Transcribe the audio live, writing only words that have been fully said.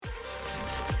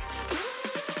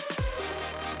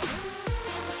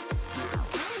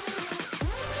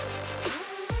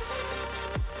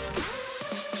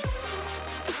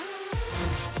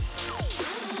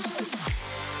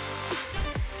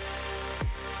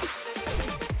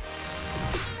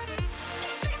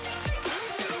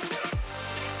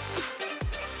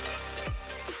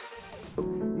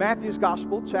Matthew's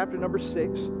Gospel, chapter number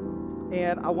 6,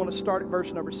 and I want to start at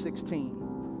verse number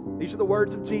 16. These are the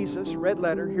words of Jesus, red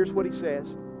letter. Here's what he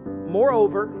says.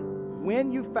 Moreover,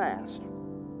 when you fast,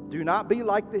 do not be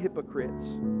like the hypocrites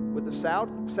with a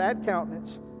sad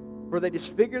countenance, for they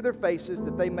disfigure their faces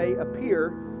that they may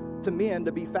appear to men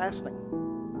to be fasting.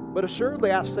 But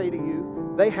assuredly I say to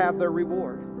you, they have their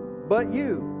reward. But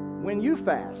you, when you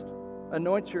fast,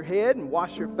 anoint your head and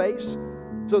wash your face,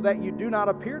 so that you do not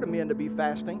appear to men to be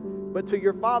fasting, but to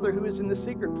your Father who is in the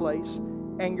secret place,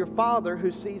 and your Father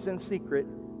who sees in secret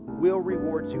will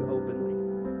reward you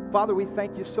openly. Father, we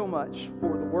thank you so much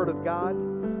for the Word of God.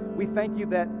 We thank you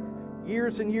that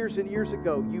years and years and years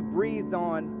ago, you breathed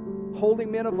on holy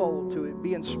men of old to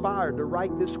be inspired to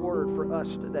write this Word for us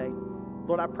today.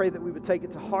 Lord, I pray that we would take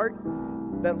it to heart,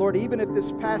 that, Lord, even if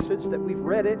this passage that we've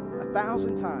read it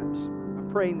 1,000 times, I'm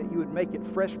praying that you would make it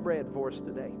fresh bread for us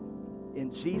today.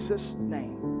 In Jesus'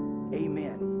 name,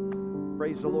 amen.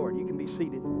 Praise the Lord. You can be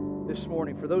seated this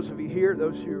morning. For those of you here,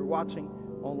 those who are watching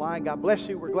online, God bless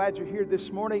you. We're glad you're here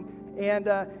this morning. And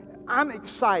I'm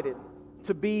excited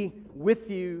to be with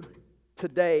you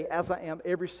today, as I am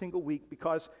every single week,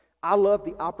 because I love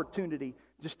the opportunity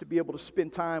just to be able to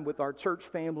spend time with our church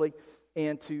family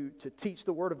and to teach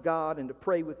the Word of God and to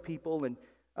pray with people, and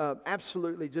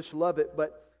absolutely just love it.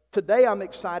 But today I'm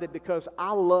excited because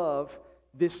I love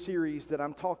this series that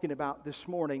I'm talking about this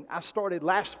morning. I started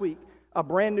last week a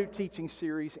brand new teaching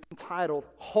series entitled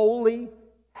Holy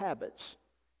Habits.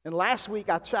 And last week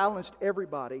I challenged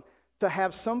everybody to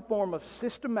have some form of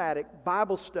systematic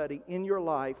Bible study in your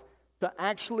life to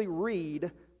actually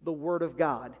read the Word of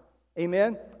God.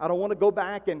 Amen? I don't want to go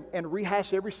back and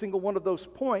rehash every single one of those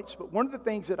points, but one of the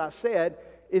things that I said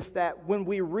is that when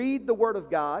we read the Word of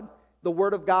God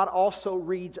also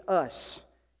reads us.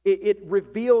 It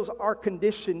reveals our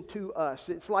condition to us.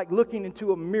 It's like looking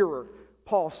into a mirror,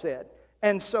 Paul said.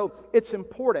 And so it's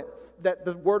important that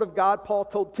the Word of God, Paul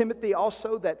told Timothy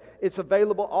also that it's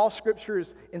available. All Scripture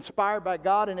is inspired by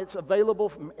God, and it's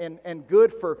available and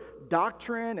good for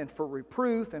doctrine and for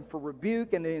reproof and for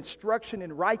rebuke and instruction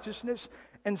in righteousness.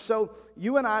 And so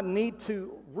you and I need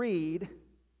to read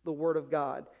the Word of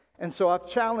God. And so I've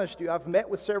challenged you. I've met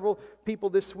with several people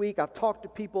this week. I've talked to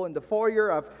people in the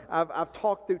foyer. I've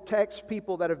talked through text,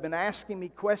 people that have been asking me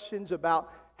questions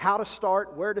about how to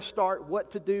start, where to start,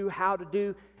 what to do, how to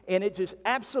do. And it just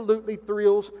absolutely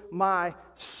thrills my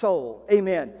soul.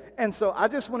 Amen. And so I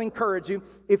just want to encourage you,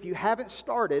 if you haven't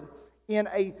started in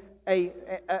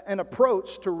an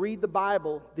approach to read the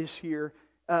Bible this year,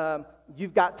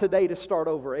 you've got today to start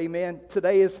over. Amen.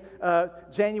 Today is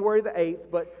January the 8th,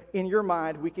 but in your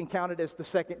mind, we can count it as the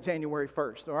second January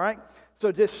 1st. All right?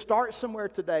 So just start somewhere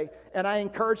today, and I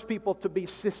encourage people to be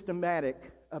systematic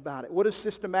about it. What does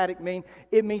systematic mean?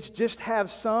 It means just have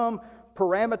some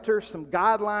parameters, some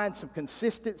guidelines, some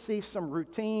consistency, some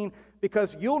routine,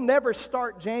 because you'll never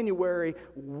start January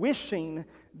wishing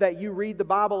that you read the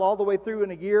Bible all the way through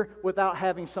in a year without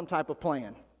having some type of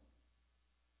plan.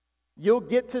 You'll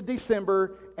get to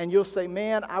December and you'll say,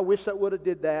 man, I wish I would have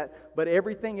did that, but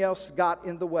everything else got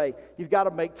in the way. You've got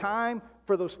to make time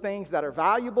for those things that are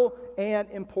valuable and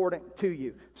important to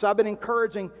you. So I've been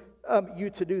encouraging you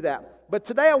to do that. But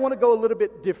today I want to go a little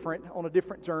bit different, on a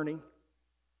different journey.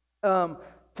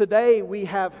 Today we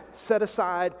have set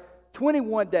aside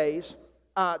 21 days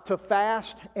to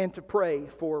fast and to pray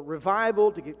for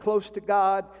revival, to get close to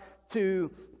God,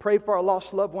 to pray for our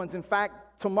lost loved ones. In fact,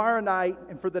 tomorrow night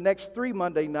and for the next 3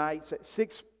 Monday nights at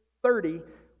 6:30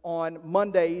 on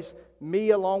Mondays,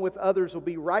 me along with others will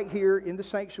be right here in the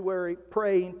sanctuary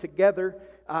praying together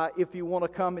if you want to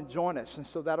come and join us. And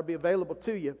so that'll be available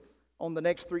to you on the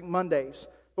next 3 Mondays.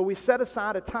 But we set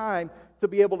aside a time to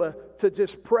be able to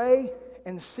just pray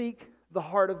and seek the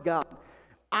heart of God.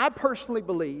 I personally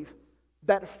believe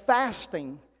that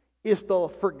fasting is the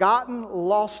forgotten,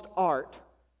 lost art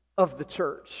of the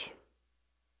church.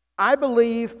 I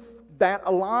believe that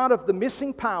a lot of the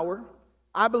missing power,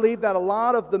 I believe that a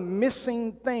lot of the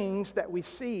missing things that we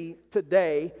see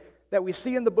today, that we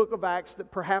see in the book of Acts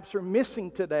that perhaps are missing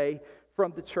today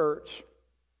from the church,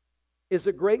 is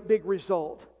a great big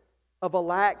result of a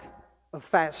lack of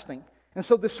fasting. And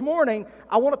so this morning,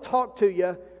 I want to talk to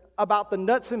you about the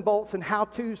nuts and bolts and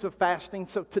how-tos of fasting.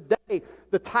 So today,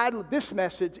 the title of this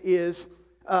message is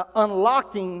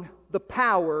Unlocking the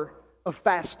Power of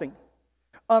Fasting.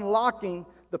 Unlocking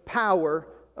the power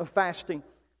of fasting.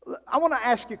 I want to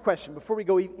ask you a question before we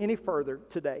go any further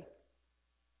today.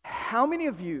 How many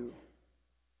of you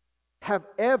have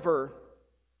ever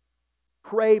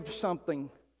craved something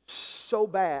so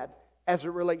bad as it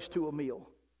relates to a meal?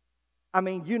 I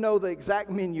mean, you know the exact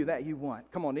menu that you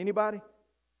want. Come on, anybody?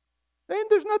 And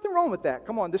there's nothing wrong with that.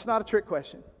 Come on, this is not a trick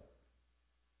question.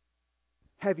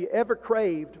 Have you ever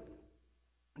craved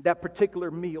that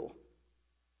particular meal?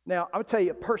 Now, I'm going to tell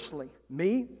you personally,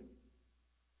 me,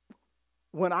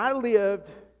 when I lived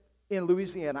in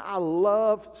Louisiana, I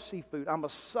love seafood. I'm a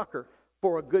sucker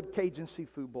for a good Cajun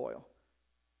seafood boil.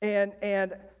 And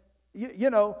you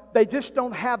know, they just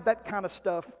don't have that kind of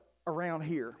stuff around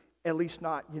here. At least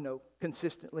not, you know,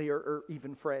 consistently or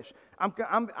even fresh.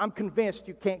 I'm convinced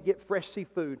you can't get fresh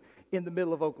seafood in the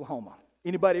middle of Oklahoma.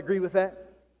 Anybody agree with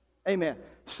that? Amen.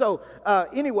 So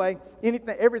anyway,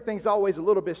 everything's always a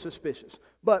little bit suspicious.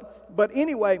 But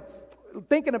anyway,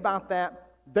 thinking about that,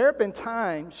 there have been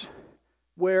times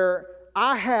where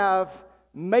I have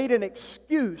made an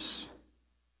excuse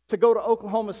to go to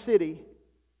Oklahoma City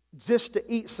just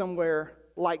to eat somewhere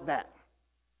like that.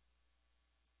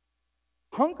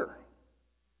 Hunger.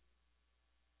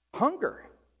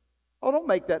 Oh, don't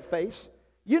make that face.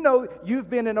 You know, you've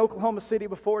been in Oklahoma City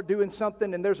before doing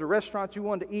something, and there's a restaurant you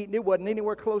wanted to eat, and it wasn't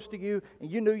anywhere close to you,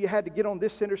 and you knew you had to get on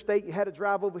this interstate, you had to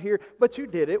drive over here, but you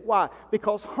did it. Why?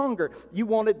 Because hunger. You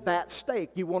wanted that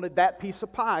steak. You wanted that piece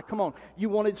of pie. Come on. You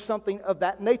wanted something of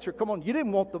that nature. Come on. You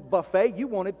didn't want the buffet. You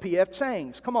wanted P.F.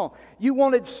 Chang's. Come on. You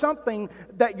wanted something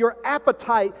that your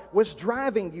appetite was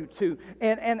driving you to.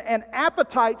 And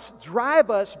appetites drive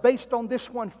us based on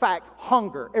this one fact,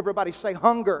 hunger. Everybody say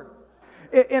hunger.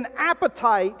 An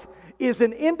appetite is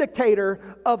an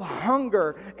indicator of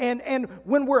hunger. And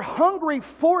when we're hungry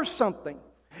for something,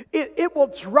 it will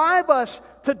drive us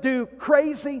to do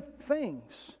crazy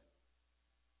things.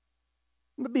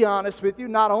 I'm going to be honest with you,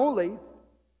 not only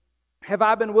have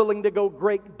I been willing to go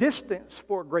great distance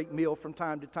for a great meal from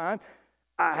time to time,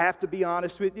 I have to be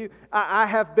honest with you, I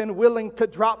have been willing to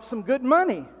drop some good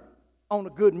money on a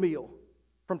good meal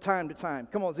from time to time.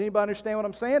 Come on, does anybody understand what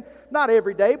I'm saying? Not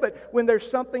every day, but when there's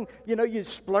something, you know, you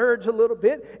splurge a little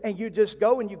bit and you just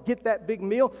go and you get that big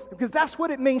meal, because that's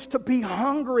what it means to be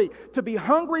hungry. To be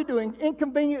hungry, to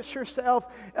inconvenience yourself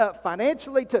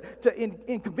financially, to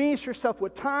inconvenience yourself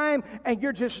with time, and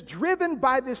you're just driven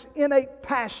by this innate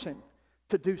passion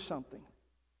to do something.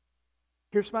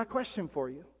 Here's my question for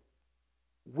you.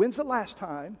 When's the last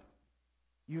time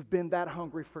you've been that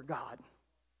hungry for God?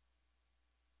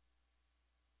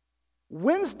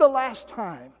 When's the last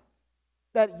time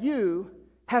that you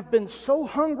have been so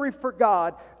hungry for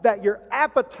God that your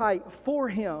appetite for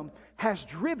Him has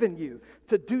driven you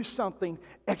to do something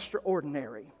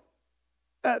extraordinary?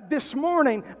 This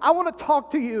morning, I want to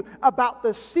talk to you about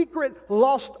the secret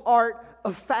lost art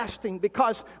of fasting,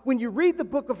 because when you read the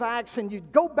book of Acts and you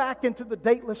go back into the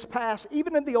dateless past,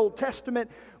 even in the Old Testament,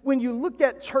 when you look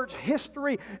at church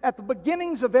history, at the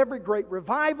beginnings of every great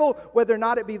revival, whether or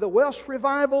not it be the Welsh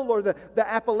revival or the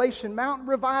Appalachian Mountain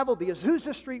revival, the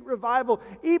Azusa Street revival,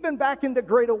 even back in the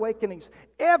Great Awakenings,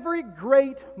 every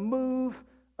great move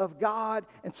of God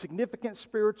and significant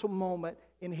spiritual moment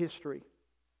in history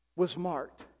was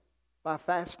marked by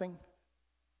fasting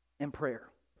and prayer.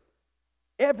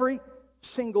 Every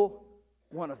single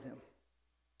one of them.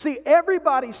 See,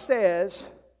 everybody says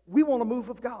we want a move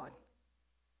of God.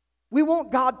 We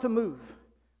want God to move.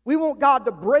 We want God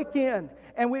to break in,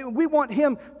 and we want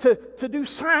Him to do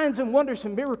signs and wonders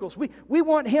and miracles. We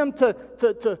want Him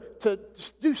to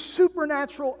do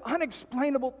supernatural,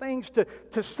 unexplainable things,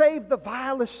 to save the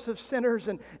vilest of sinners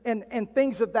and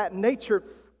things of that nature.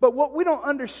 But what we don't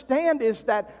understand is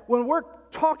that when we're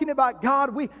talking about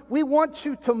God, we want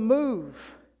you to move.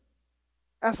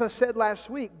 As I said last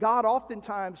week, God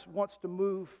oftentimes wants to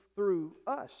move through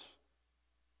us.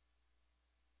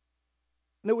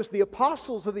 And it was the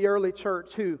apostles of the early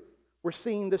church who were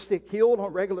seeing the sick healed on a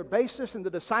regular basis, and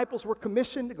the disciples were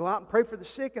commissioned to go out and pray for the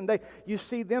sick, and you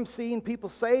see them seeing people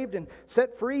saved and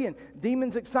set free and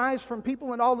demons excised from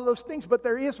people and all of those things. But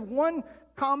there is one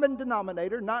common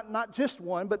denominator, not just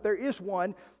one, but there is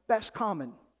one that's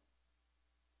common.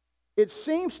 It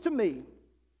seems to me,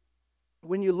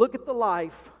 when you look at the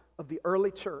life of the early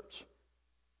church,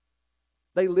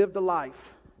 they lived a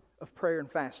life of prayer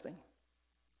and fasting.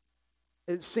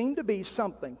 It seemed to be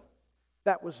something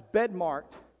that was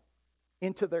bedmarked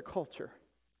into their culture.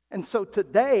 And so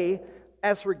today,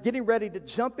 as we're getting ready to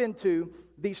jump into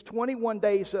these 21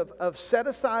 days of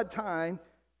set-aside time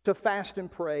to fast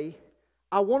and pray,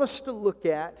 I want us to look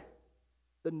at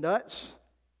the nuts,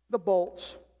 the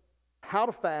bolts, how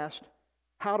to fast,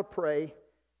 how to pray,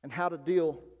 and how to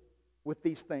deal with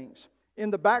these things.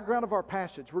 In the background of our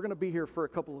passage, we're going to be here for a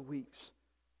couple of weeks.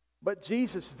 But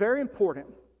Jesus, very important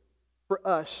for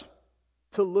us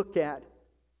to look at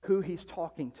who He's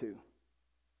talking to.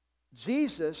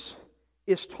 Jesus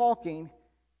is talking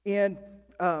in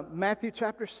Matthew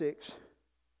chapter 6,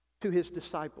 to His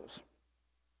disciples.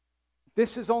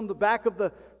 This is on the back of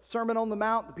the Sermon on the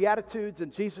Mount, the Beatitudes,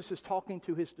 and Jesus is talking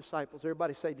to His disciples.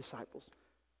 Everybody say disciples.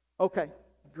 Okay,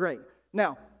 great.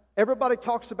 Now, everybody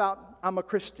talks about, I'm a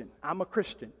Christian, I'm a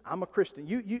Christian, I'm a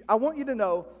Christian. I want you to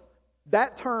know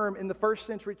that term in the first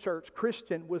century church,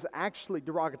 Christian, was actually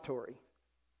derogatory.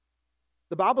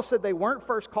 The Bible said they weren't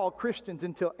first called Christians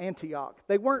until Antioch.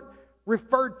 They weren't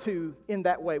referred to in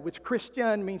that way, which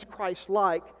Christian means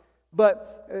Christ-like,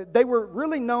 but they were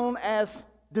really known as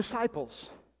disciples.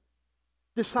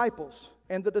 Disciples.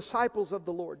 And the disciples of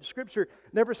the Lord. Scripture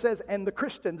never says, and the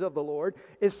Christians of the Lord.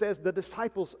 It says, the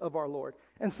disciples of our Lord.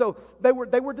 And so they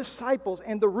were disciples.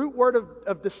 And the root word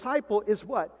of disciple is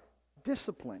what?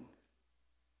 Discipline.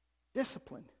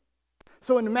 Discipline.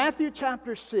 So in Matthew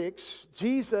chapter 6,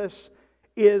 Jesus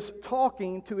is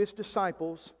talking to His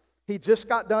disciples. He just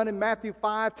got done in Matthew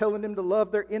 5 telling them to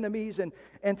love their enemies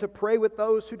and to pray with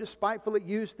those who despitefully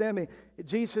use them. And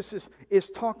Jesus is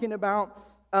talking about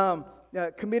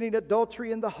committing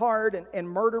adultery in the heart, and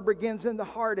murder begins in the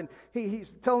heart. And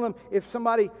he's telling them, if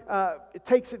somebody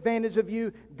takes advantage of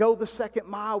you, go the second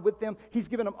mile with them. He's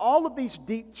given them all of these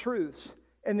deep truths.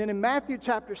 And then in Matthew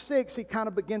chapter 6, He kind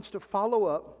of begins to follow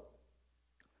up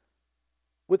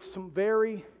with some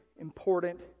very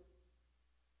important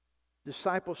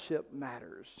discipleship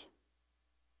matters.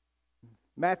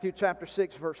 Matthew chapter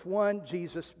 6, verse 1,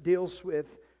 Jesus deals with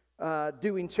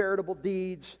doing charitable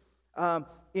deeds.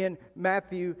 In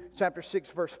Matthew chapter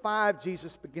 6, verse 5,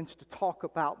 Jesus begins to talk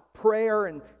about prayer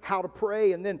and how to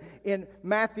pray. And then in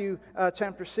Matthew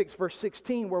chapter 6, verse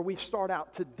 16, where we start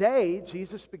out today,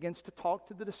 Jesus begins to talk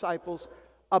to the disciples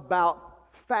about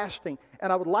fasting.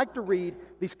 And I would like to read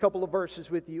these couple of verses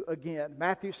with you again.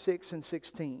 Matthew 6 and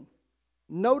 16.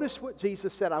 Notice what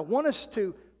Jesus said. I want us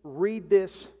to read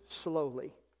this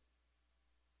slowly.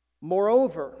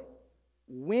 Moreover,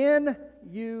 when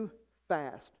you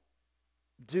fast,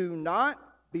 do not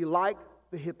be like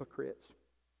the hypocrites,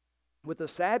 with a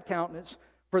sad countenance,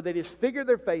 for they disfigure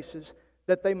their faces,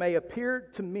 that they may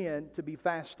appear to men to be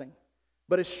fasting.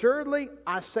 But assuredly,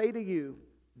 I say to you,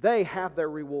 they have their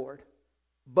reward.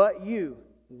 But you,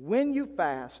 when you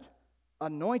fast,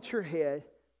 anoint your head,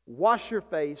 wash your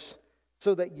face,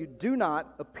 so that you do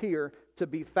not appear to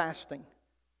be fasting,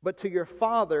 but to your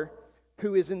Father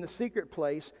who is in the secret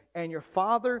place, and your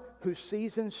Father who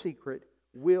sees in secret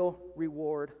will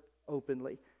reward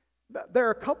openly. There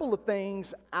are a couple of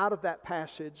things out of that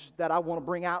passage that I want to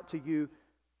bring out to you,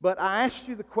 but I asked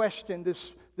you the question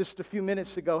just a few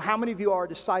minutes ago, how many of you are a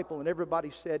disciple? And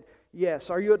everybody said yes.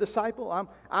 Are you a disciple?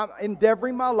 I'm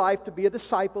endeavoring my life to be a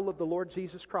disciple of the Lord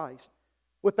Jesus Christ.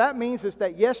 What that means is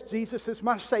that yes, Jesus is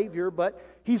my Savior, but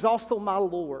He's also my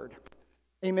Lord.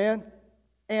 Amen?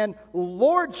 And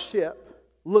lordship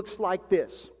looks like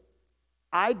this.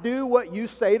 I do what you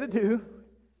say to do.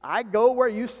 I go where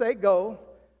you say go.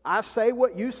 I say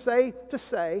what you say to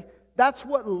say. That's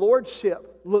what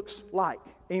lordship looks like.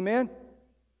 Amen?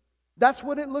 That's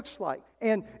what it looks like.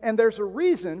 And there's a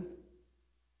reason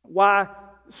why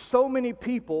so many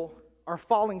people are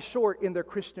falling short in their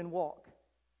Christian walk.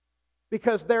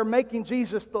 Because they're making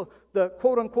Jesus the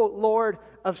quote-unquote Lord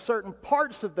of certain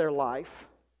parts of their life,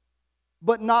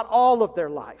 but not all of their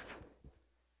life.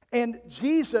 And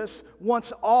Jesus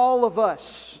wants all of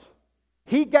us.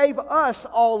 He gave us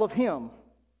all of Him.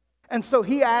 And so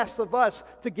He asks of us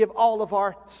to give all of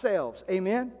ourselves.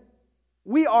 Amen?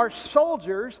 We are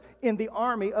soldiers in the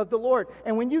army of the Lord.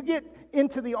 And when you get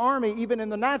into the army, even in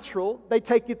the natural, they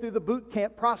take you through the boot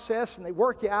camp process and they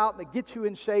work you out and they get you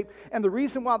in shape. And the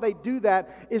reason why they do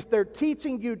that is they're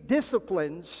teaching you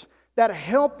disciplines that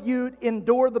help you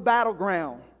endure the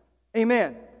battleground.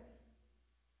 Amen?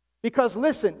 Because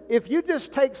listen, if you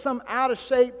just take some out of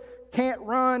shape, can't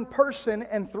run person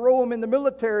and throw them in the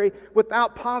military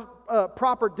without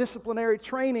proper disciplinary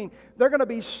training, they're going to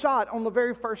be shot on the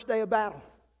very first day of battle.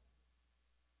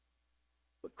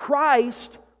 But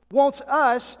Christ wants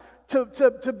us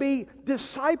to be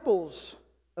disciples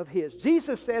of His.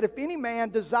 Jesus said, if any man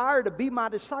desire to be my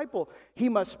disciple, he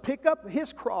must pick up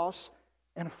his cross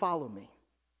and follow me.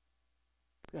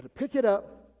 You've got to pick it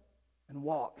up and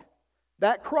walk.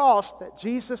 That cross that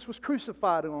Jesus was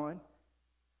crucified on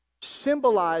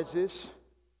symbolizes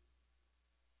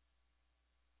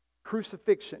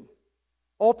crucifixion.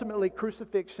 Ultimately,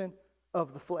 crucifixion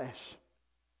of the flesh.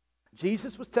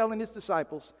 Jesus was telling His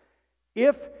disciples,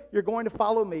 if you're going to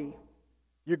follow me,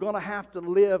 you're going to have to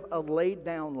live a laid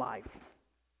down life.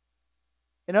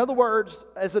 In other words,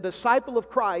 as a disciple of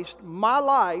Christ, my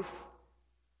life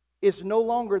is no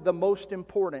longer the most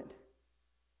important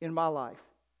in my life.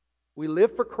 We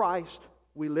live for Christ.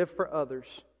 We live for others.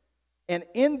 And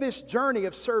in this journey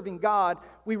of serving God,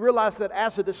 we realize that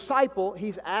as a disciple,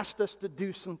 He's asked us to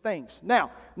do some things.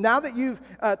 Now that you've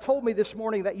told me this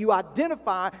morning that you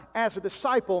identify as a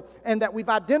disciple and that we've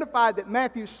identified that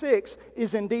Matthew 6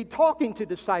 is indeed talking to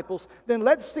disciples, then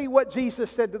let's see what Jesus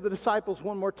said to the disciples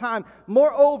one more time.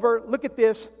 Moreover, look at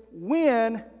this,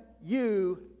 when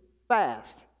you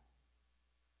fast.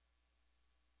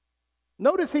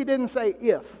 Notice He didn't say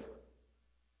if.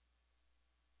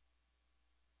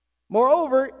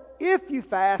 Moreover, if you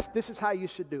fast, this is how you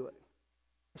should do it.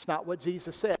 It's not what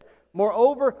Jesus said.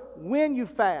 Moreover, when you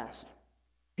fast,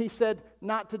 He said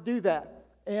not to do that.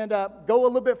 And go a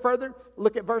little bit further.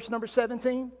 Look at verse number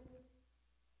 17.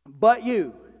 But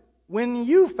you, when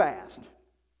you fast,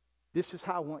 this is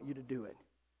how I want you to do it.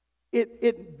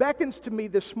 It beckons to me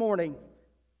this morning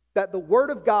that the Word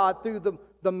of God, through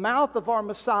the mouth of our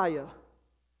Messiah,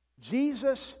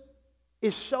 Jesus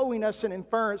is showing us an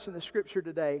inference in the Scripture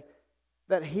today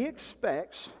that He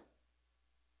expects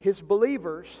His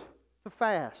believers to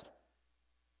fast.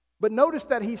 But notice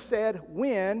that He said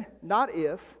when, not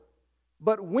if,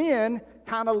 but when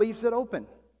kind of leaves it open.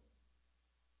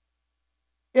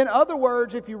 In other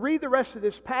words, if you read the rest of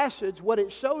this passage, what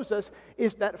it shows us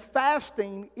is that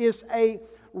fasting is a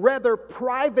rather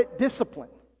private discipline,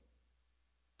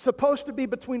 supposed to be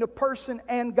between a person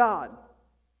and God.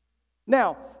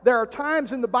 Now, there are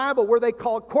times in the Bible where they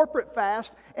call corporate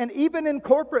fast, and even in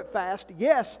corporate fast,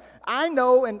 yes, I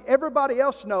know and everybody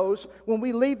else knows when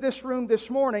we leave this room this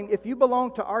morning, if you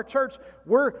belong to our church,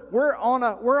 we're on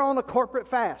a corporate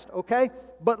fast, okay?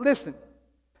 But listen,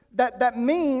 that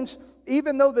means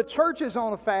even though the church is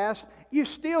on a fast, you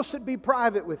still should be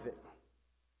private with it.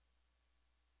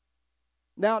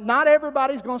 Now, not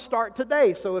everybody's going to start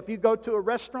today. So if you go to a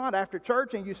restaurant after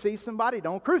church and you see somebody,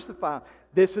 don't crucify them.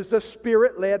 This is a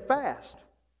Spirit-led fast.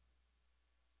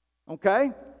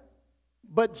 Okay?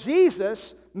 But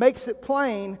Jesus makes it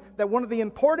plain that one of the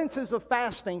importances of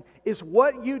fasting is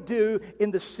what you do in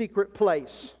the secret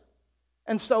place.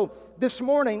 And so this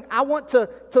morning, I want to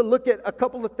look at a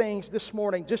couple of things this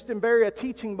morning, just in very a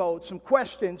teaching mode, some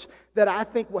questions that I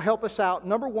think will help us out.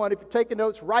 Number one, if you're taking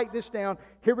notes, write this down.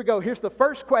 Here we go. Here's the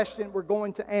first question we're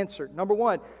going to answer. Number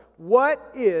one, what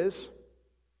is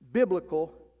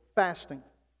biblical fasting?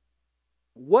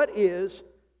 What is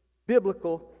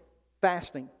biblical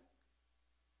fasting?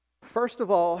 First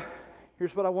of all,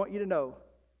 here's what I want you to know.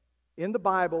 In the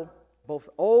Bible, both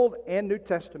Old and New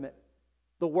Testament,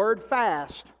 the word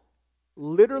fast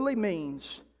literally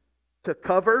means to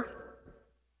cover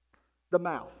the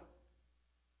mouth.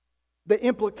 The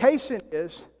implication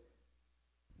is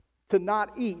to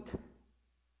not eat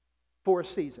for a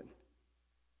season.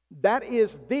 That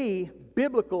is the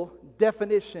biblical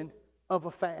definition of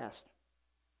a fast.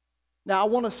 Now,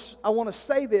 I want to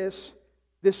say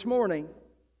this morning,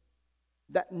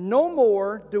 that no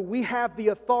more do we have the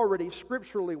authority,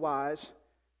 scripturally wise,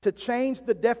 to change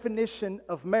the definition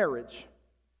of marriage.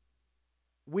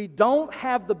 We don't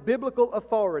have the biblical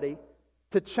authority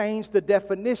to change the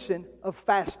definition of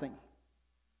fasting.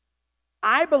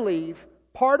 I believe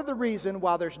part of the reason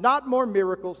why there's not more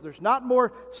miracles, there's not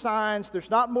more signs, there's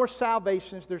not more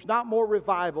salvations, there's not more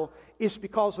revival, is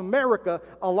because America,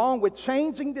 along with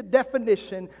changing the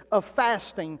definition of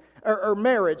fasting or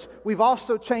marriage, we've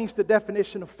also changed the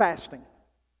definition of fasting.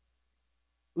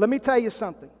 Let me tell you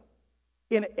something.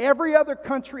 In every other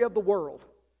country of the world,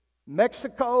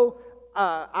 Mexico,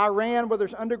 Iran, where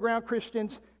there's underground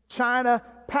Christians, China,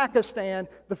 Pakistan,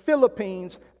 the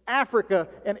Philippines, Africa,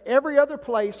 and every other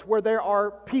place where there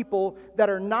are people that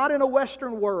are not in a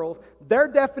Western world, their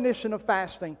definition of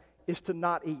fasting is to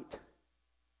not eat.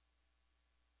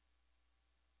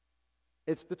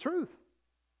 It's the truth.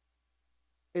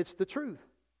 It's the truth.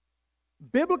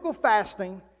 Biblical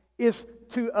fasting is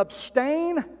to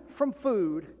abstain from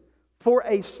food for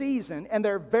a season, and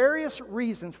there are various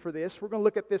reasons for this. We're going to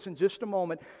look at this in just a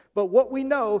moment. But what we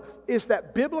know is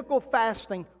that biblical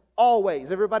fasting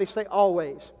always, everybody say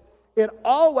always, it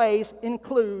always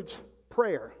includes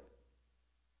prayer.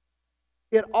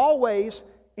 It always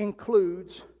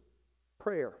includes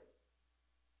prayer.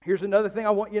 Here's another thing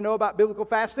I want you to know about biblical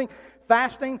fasting.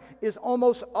 Fasting is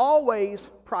almost always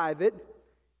private,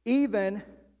 even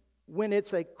when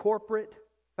it's a corporate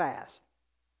fast.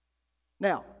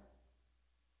 Now,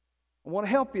 I want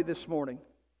to help you this morning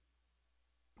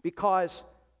because,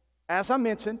 as I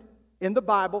mentioned, in the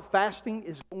Bible, fasting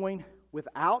is going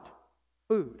without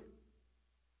food.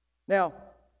 Now,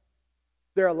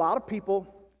 there are a lot of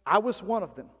people, I was one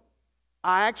of them.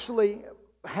 I actually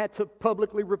had to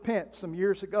publicly repent some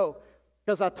years ago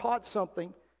because I taught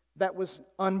something that was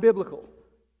unbiblical.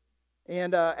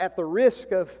 And at the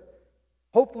risk of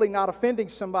hopefully not offending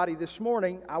somebody this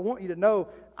morning, I want you to know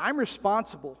I'm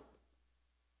responsible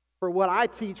for what I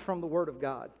teach from the Word of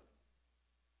God.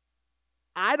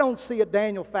 I don't see a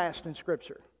Daniel fast in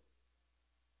Scripture.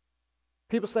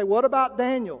 People say, what about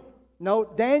Daniel? No,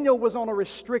 Daniel was on a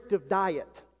restrictive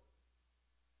diet.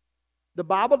 The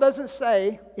Bible doesn't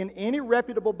say in any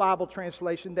reputable Bible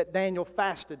translation that Daniel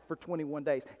fasted for 21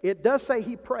 days. It does say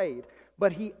he prayed,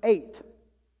 but he ate.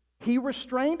 He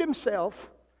restrained himself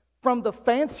from the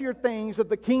fancier things of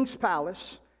the king's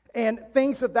palace and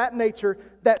things of that nature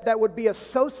that would be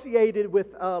associated with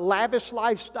a lavish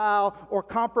lifestyle or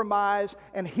compromise,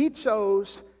 and he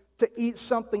chose to eat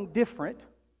something different.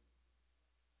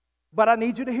 But I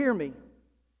need you to hear me.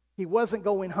 He wasn't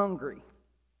going hungry.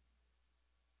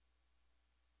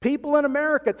 People in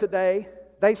America today,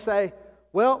 they say,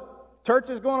 well, church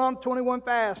is going on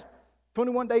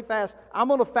 21-day fast. I'm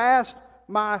going to fast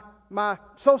my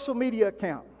social media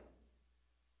account.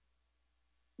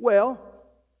 Well,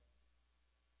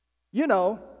 you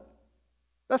know,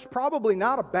 that's probably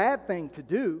not a bad thing to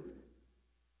do.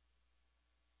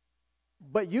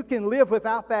 But you can live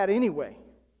without that anyway.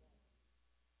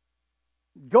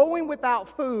 Going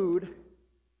without food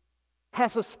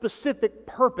has a specific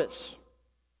purpose.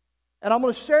 And I'm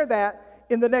going to share that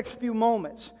in the next few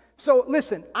moments. So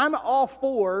listen, I'm all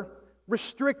for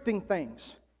restricting things.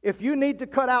 If you need to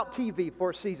cut out TV for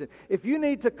a season, if you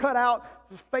need to cut out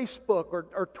Facebook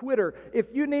or Twitter, if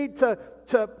you need to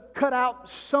cut out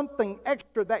something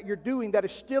extra that you're doing that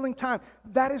is stealing time,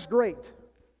 that is great.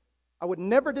 I would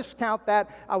never discount that.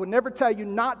 I would never tell you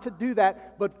not to do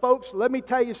that. But folks, let me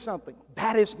tell you something.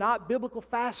 That is not biblical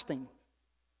fasting.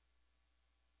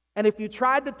 And if you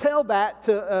tried to tell that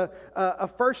to a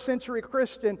first century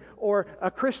Christian or a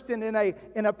Christian in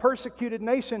a persecuted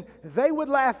nation, they would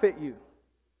laugh at you.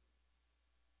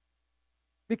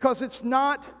 Because it's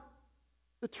not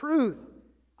the truth.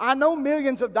 I know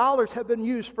millions of dollars have been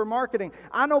used for marketing.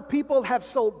 I know people have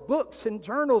sold books and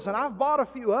journals, and I've bought a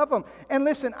few of them. And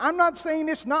listen, I'm not saying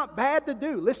it's not bad to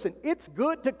do. Listen, it's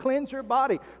good to cleanse your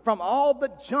body from all the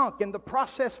junk and the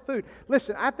processed food.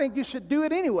 Listen, I think you should do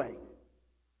it anyway.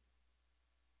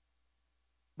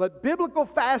 But biblical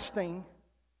fasting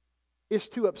is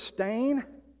to abstain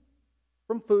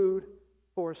from food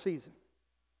for a season.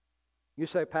 You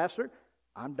say, Pastor,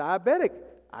 I'm diabetic.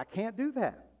 I can't do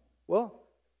that. Well,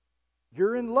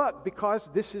 you're in luck because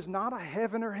this is not a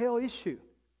heaven or hell issue.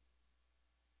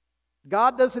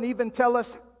 God doesn't even tell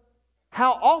us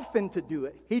how often to do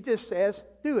it. He just says,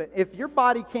 do it. If your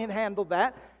body can't handle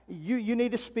that, you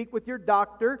need to speak with your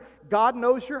doctor. God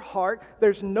knows your heart.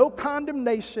 There's no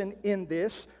condemnation in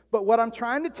this. But what I'm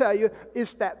trying to tell you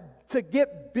is that to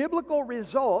get biblical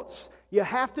results, you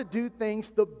have to do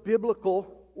things the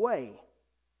biblical way.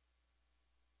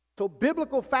 So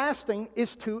biblical fasting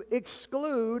is to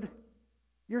exclude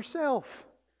yourself.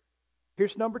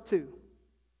 Here's number 2.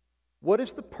 What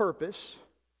is the purpose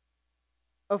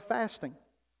of fasting?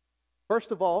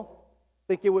 First of all, I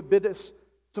think it would bid us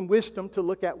some wisdom to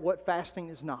look at what fasting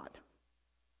is not.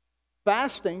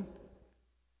 Fasting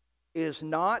is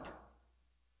not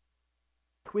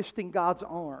twisting God's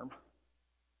arm.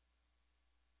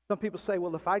 Some people say,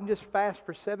 well, if I can just fast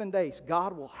for 7 days,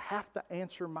 God will have to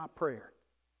answer my prayer.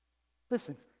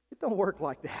 Listen, it don't work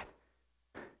like that.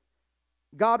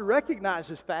 God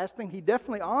recognizes fasting. He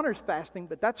definitely honors fasting,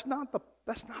 but that's not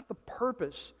the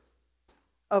purpose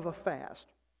of a fast.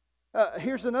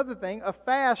 Here's another thing. A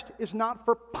fast is not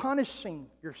for punishing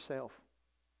yourself.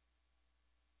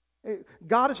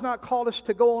 God has not called us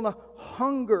to go on a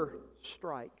hunger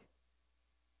strike.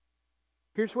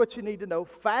 Here's what you need to know.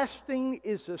 Fasting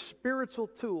is a spiritual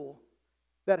tool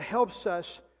that helps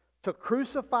us to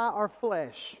crucify our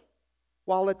flesh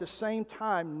while at the same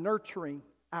time nurturing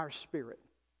our spirit.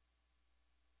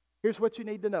 Here's what you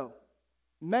need to know.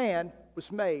 Man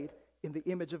was made in the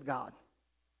image of God.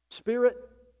 Spirit,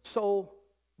 soul,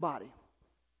 body.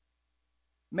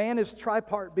 Man is a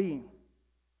tripart being.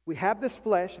 We have this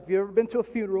flesh. If you've ever been to a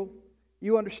funeral,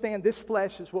 you understand this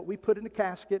flesh is what we put in a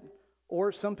casket,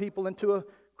 or some people into a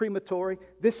crematory.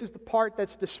 This is the part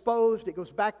that's disposed. It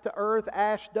goes back to earth,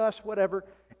 ash, dust, whatever.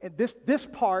 And this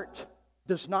part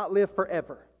does not live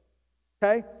forever.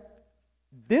 Okay?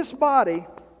 This body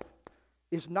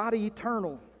is not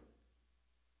eternal.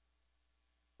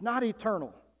 Not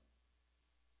eternal.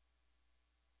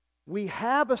 We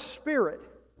have a spirit.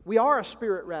 We are a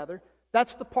spirit, rather.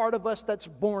 That's the part of us that's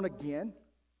born again.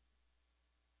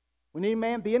 When any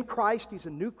man be in Christ, he's a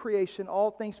new creation.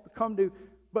 All things become new.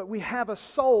 But we have a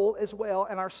soul as well.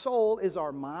 And our soul is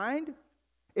our mind.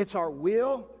 It's our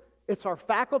will. It's our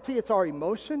faculty. It's our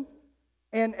emotion.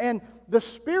 And the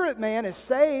spirit man is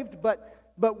saved, but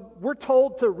we're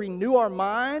told to renew our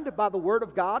mind by the Word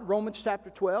of God. Romans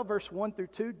chapter 12, verse 1 through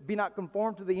 2. Be not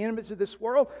conformed to the image of this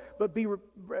world, but be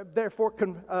therefore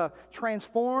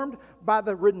transformed by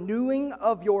the renewing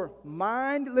of your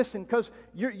mind. Listen, because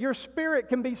your spirit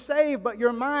can be saved, but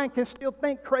your mind can still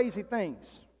think crazy things.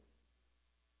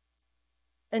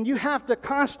 And you have to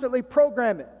constantly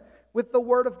program it with the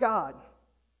Word of God.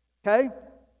 Okay?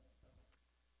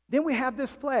 Then we have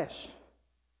this flesh.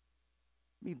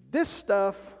 I mean, this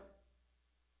stuff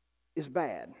is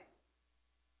bad.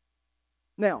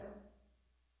 Now,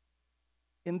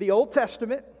 in the Old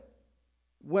Testament,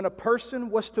 when a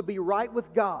person was to be right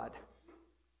with God,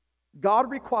 God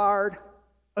required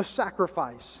a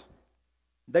sacrifice.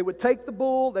 They would take the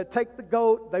bull, they'd take the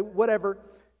goat, they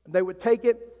would take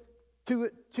it to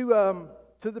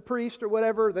the priest or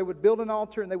whatever. They would build an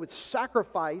altar and they would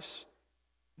sacrifice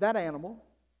that animal.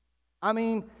 I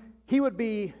mean, he would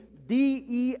be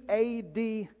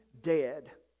dead, dead.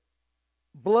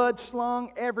 Blood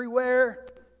slung everywhere.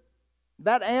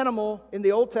 That animal in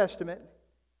the Old Testament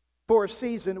for a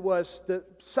season was the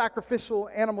sacrificial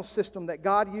animal system that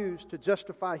God used to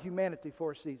justify humanity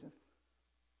for a season.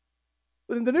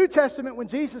 But in the New Testament, when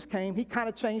Jesus came, He kind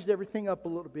of changed everything up a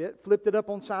little bit, flipped it up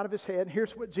on the side of His head. And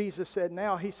here's what Jesus said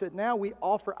now. He said, now we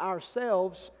offer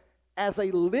ourselves as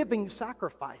a living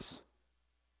sacrifice,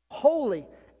 holy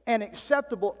and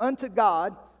acceptable unto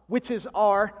God, which is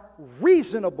our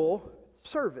reasonable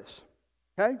service.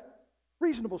 Okay?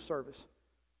 Reasonable service.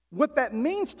 What that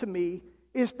means to me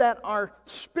is that our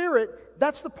spirit,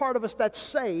 that's the part of us that's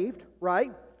saved,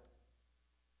 right?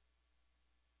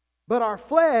 But our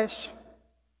flesh,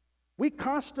 we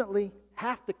constantly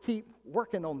have to keep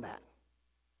working on that.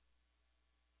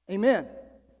 Amen.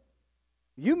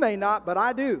 You may not, but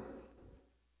I do.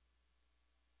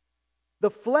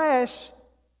 The flesh,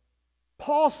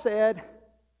 Paul said,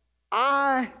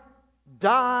 I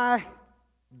die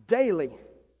daily.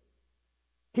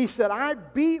 He said, I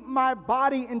beat my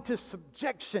body into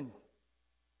subjection,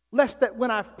 lest that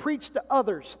when I've preached to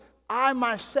others, I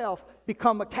myself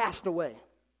become a castaway.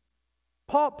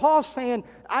 Paul's saying,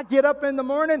 I get up in the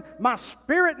morning, my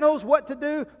spirit knows what to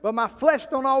do, but my flesh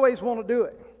don't always want to do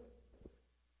it.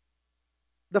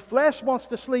 The flesh wants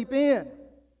to sleep in.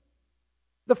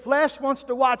 The flesh wants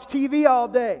to watch TV all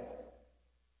day.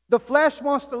 The flesh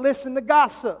wants to listen to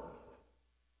gossip.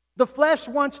 The flesh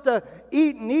wants to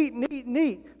eat and eat and eat and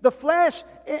eat. The flesh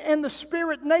and the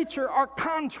spirit nature are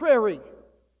contrary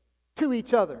to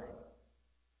each other.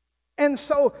 And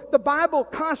so the Bible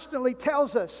constantly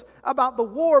tells us about the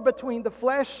war between the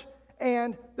flesh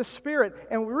and the spirit.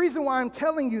 And the reason why I'm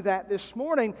telling you that this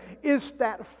morning is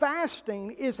that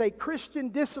fasting is a Christian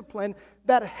discipline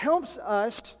that helps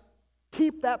us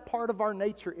keep that part of our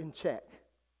nature in check.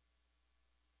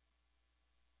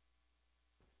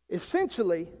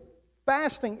 Essentially,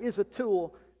 fasting is a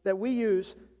tool that we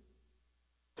use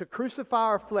to crucify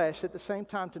our flesh at the same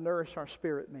time to nourish our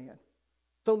spirit man.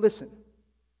 So listen,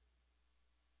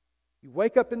 you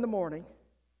wake up in the morning,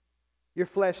 your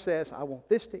flesh says, I want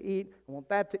this to eat, I want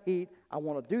that to eat, I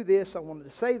want to do this, I want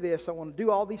to say this, I want to do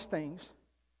all these things.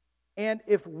 And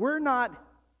if we're not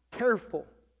careful,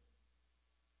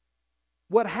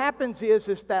 what happens is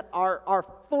that our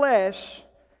flesh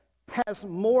has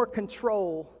more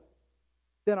control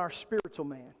than our spiritual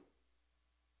man.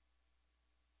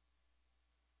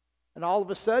 And all of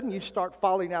a sudden, you start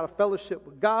falling out of fellowship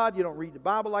with God. You don't read the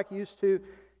Bible like you used to.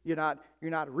 You're not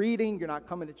reading. You're not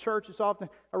coming to church as often.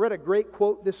 I read a great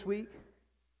quote this week.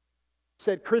 It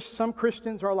said, some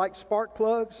Christians are like spark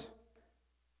plugs.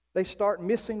 They start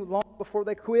missing long before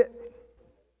they quit.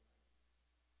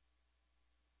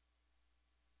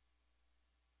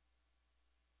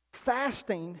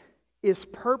 Fasting is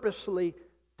purposely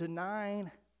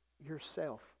denying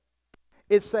yourself.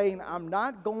 It's saying, I'm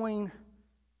not going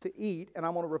to eat, and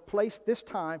I'm going to replace this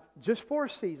time just for a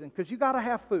season, because you got to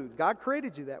have food. God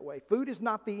created you that way. Food is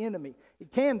not the enemy.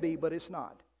 It can be, but it's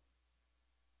not.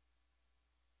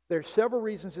 There are several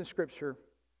reasons in Scripture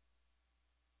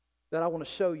that I want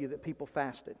to show you that people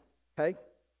fasted. Okay?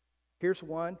 Here's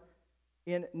one.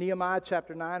 In Nehemiah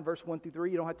chapter 9, verse 1 through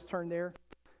 3. You don't have to turn there.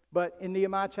 But in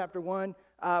Nehemiah chapter 1,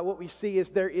 what we see is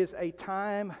there is a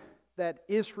time that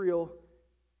Israel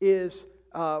is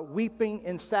weeping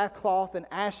in sackcloth and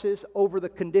ashes over the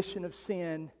condition of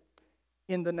sin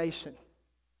in the nation.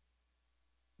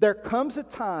 There comes a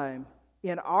time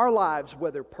in our lives,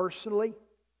 whether personally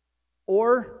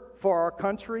or for our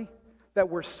country, that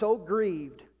we're so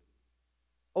grieved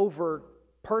over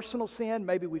personal sin.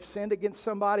 Maybe we've sinned against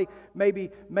somebody. Maybe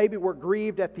we're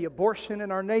grieved at the abortion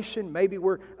in our nation. Maybe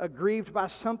we're aggrieved by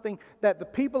something that the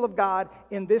people of God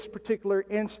in this particular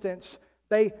instance,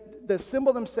 they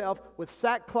assembled themselves with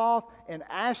sackcloth and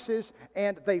ashes,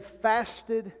 and they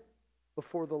fasted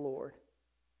before the Lord.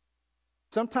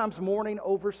 Sometimes mourning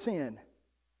over sin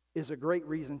is a great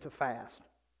reason to fast.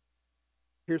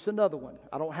 Here's another one.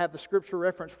 I don't have the scripture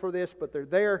reference for this, but they're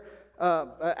there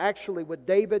actually with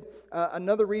David.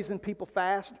 Another reason people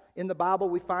fast in the Bible,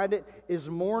 we find it, is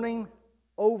mourning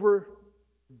over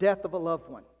death of a loved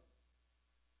one.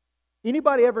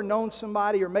 Anybody ever known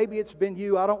somebody, or maybe it's been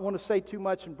you, I don't want to say too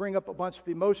much and bring up a bunch of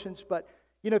emotions, but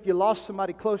if you lost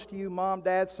somebody close to you, mom,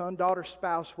 dad, son, daughter,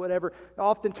 spouse, whatever,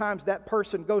 oftentimes that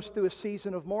person goes through a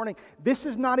season of mourning. This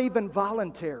is not even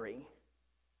voluntary.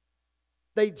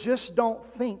 They just don't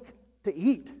think to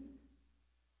eat.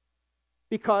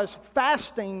 Because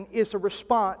fasting is a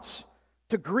response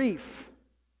to grief.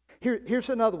 Here's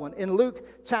another one. In Luke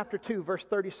chapter 2, verse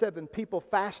 37, people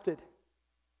fasted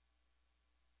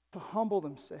to humble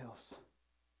themselves. It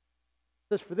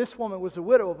says, for this woman was a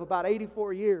widow of about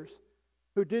 84 years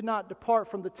who did not depart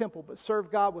from the temple, but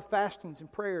served God with fastings and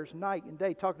prayers night and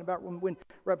day. Talking about when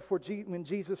right before when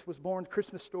Jesus was born,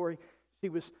 Christmas story.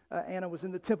 Anna was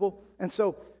in the temple, and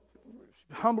so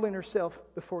humbling herself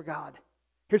before God.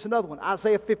 Here's another one,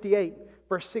 Isaiah 58,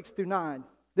 verse 6 through 9.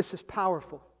 This is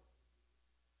powerful.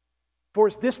 For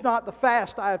is this not the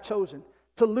fast I have chosen,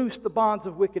 to loose the bonds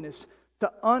of wickedness,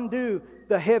 to undo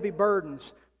the heavy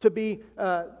burdens, to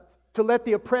let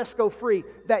the oppressed go free,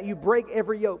 that you break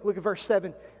every yoke. Look at verse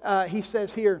 7. He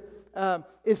says here,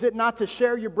 is it not to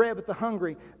share your bread with the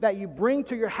hungry, that you bring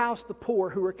to your house the poor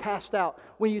who are cast out?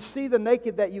 When you see the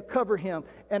naked, that you cover him,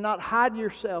 and not hide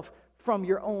yourself from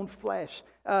your own flesh.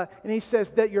 And he says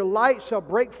that your light shall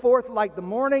break forth like the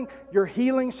morning, your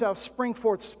healing shall spring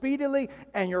forth speedily,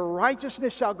 and your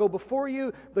righteousness shall go before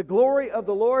you. The glory of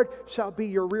the Lord shall be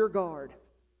your rear guard.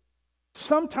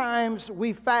 Sometimes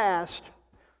we fast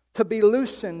to be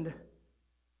loosened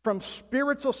from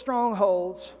spiritual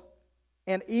strongholds,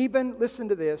 and even, listen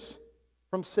to this,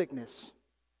 from sickness.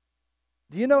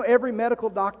 Do you know every medical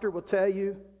doctor will tell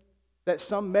you that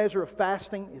some measure of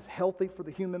fasting is healthy for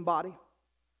the human body?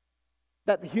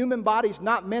 That the human body is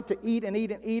not meant to eat and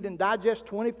eat and eat and digest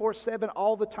 24/7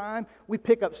 all the time. We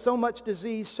pick up so much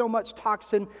disease, so much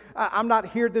toxin. I'm not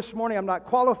here this morning. I'm not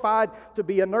qualified to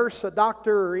be a nurse, a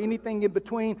doctor, or anything in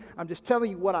between. I'm just telling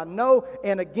you what I know.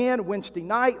 And again, Wednesday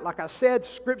night, like I said,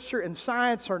 Scripture and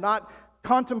science are not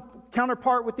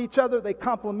counterpart with each other. They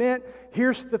complement.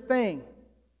 Here's the thing.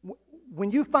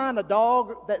 When you find a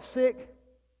dog that's sick,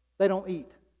 they don't eat.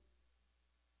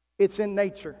 It's in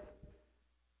nature.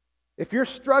 If you're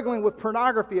struggling with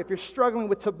pornography, if you're struggling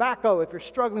with tobacco, if you're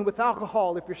struggling with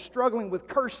alcohol, if you're struggling with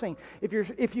cursing,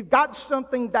 if you've got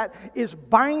something that is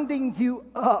binding you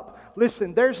up,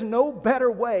 listen, there's no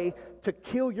better way to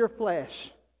kill your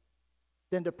flesh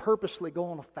than to purposely go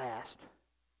on a fast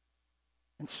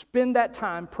and spend that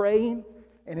time praying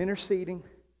and interceding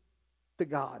to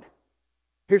God.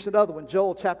 Here's another one,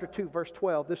 Joel chapter 2, verse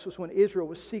 12. This was when Israel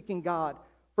was seeking God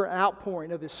for an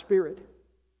outpouring of His Spirit.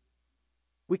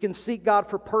 We can seek God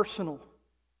for personal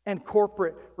and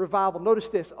corporate revival. Notice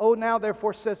this. Oh, now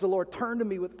therefore, says the Lord, turn to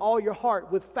me with all your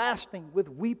heart, with fasting, with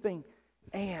weeping,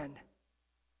 and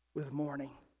with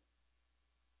mourning.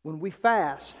 When we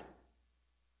fast,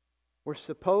 we're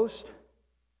supposed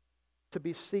to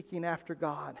be seeking after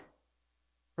God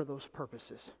for those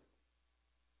purposes.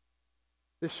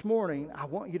 This morning, I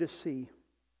want you to see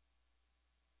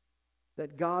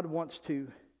that God wants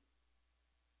to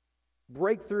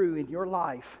break through in your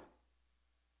life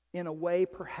in a way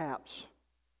perhaps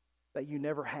that you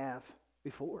never have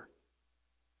before.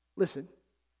 Listen,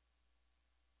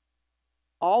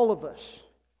 all of us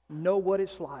know what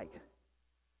it's like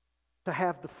to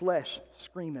have the flesh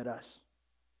scream at us.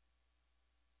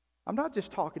 I'm not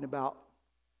just talking about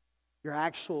your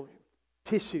actual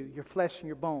tissue, your flesh and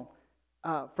your bone.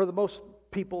 For the most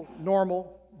people,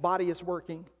 normal, body is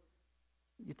working.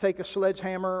 You take a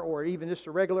sledgehammer or even just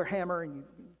a regular hammer and you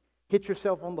hit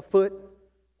yourself on the foot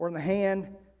or in the hand,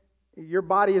 your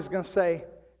body is going to say,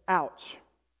 ouch.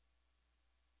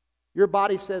 Your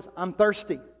body says, I'm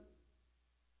thirsty.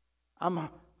 I'm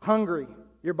hungry.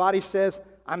 Your body says,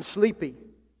 I'm sleepy.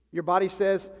 Your body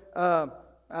says,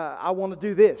 I want to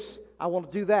do this. I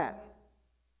want to do that.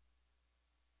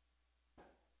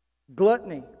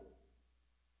 Gluttony.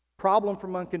 Problem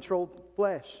from uncontrolled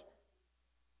flesh.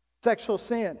 Sexual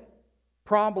sin.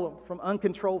 Problem from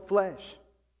uncontrolled flesh.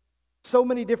 So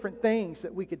many different things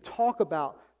that we could talk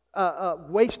about.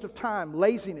 Waste of time.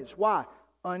 Laziness. Why?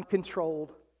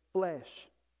 uncontrolled flesh.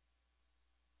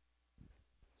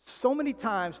 So many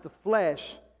times the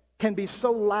flesh can be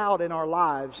so loud in our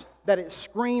lives that it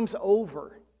screams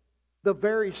over the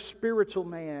very spiritual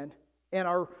man and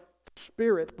our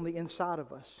spirit on the inside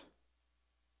of us.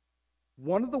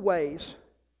 One of the ways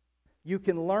you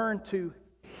can learn to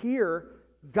hear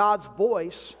God's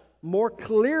voice more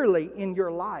clearly in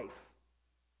your life,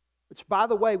 which, by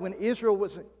the way, when Israel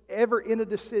was ever in a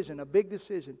decision, a big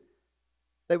decision,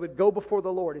 they would go before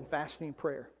the Lord in fasting and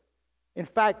prayer. In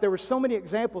fact, there were so many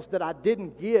examples that I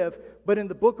didn't give, but in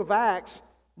the book of Acts,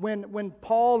 when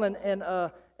Paul and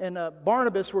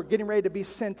Barnabas were getting ready to be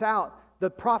sent out, the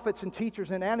prophets and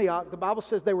teachers in Antioch, the Bible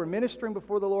says they were ministering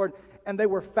before the Lord, and they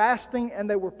were fasting and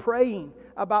they were praying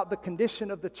about the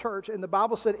condition of the church. And the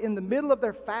Bible said in the middle of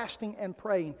their fasting and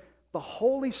praying, the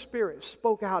Holy Spirit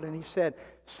spoke out and He said,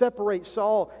 "Separate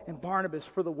Saul and Barnabas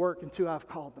for the work until I've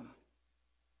called them."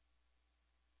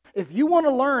 If you want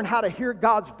to learn how to hear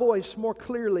God's voice more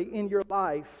clearly in your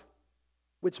life,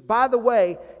 which, by the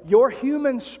way, your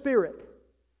human spirit,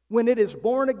 when it is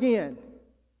born again,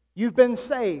 you've been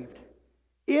saved,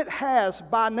 it has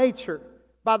by nature,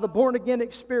 by the born again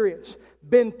experience,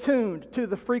 been tuned to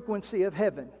the frequency of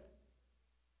heaven.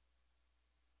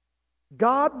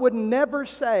 God would never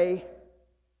say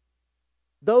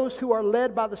those who are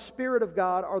led by the Spirit of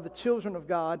God are the children of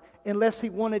God unless He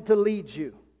wanted to lead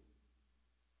you.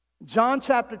 John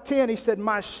chapter 10, He said,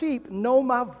 "My sheep know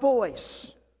my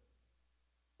voice."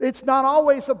 It's not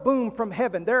always a boom from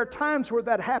heaven. There are times where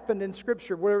that happened in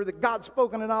Scripture, where God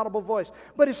spoke in an audible voice.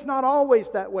 But it's not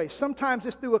always that way. Sometimes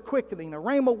it's through a quickening, a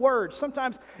rhema word.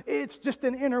 Sometimes it's just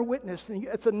an inner witness.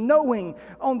 It's a knowing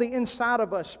on the inside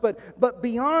of us. But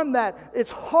beyond that, it's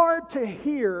hard to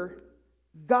hear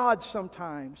God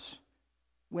sometimes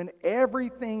when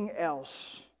everything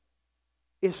else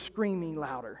is screaming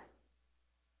louder.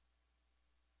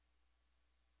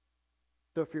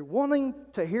 So if you're wanting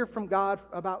to hear from God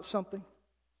about something,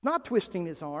 not twisting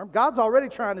His arm. God's already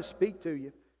trying to speak to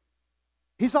you.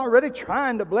 He's already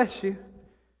trying to bless you.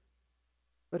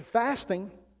 But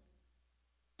fasting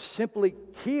simply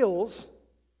kills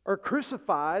or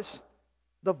crucifies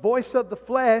the voice of the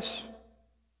flesh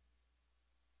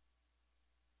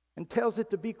and tells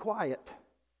it to be quiet.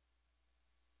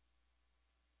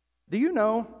 Do you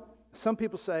know, some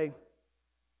people say,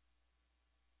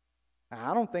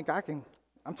 "I don't think I can."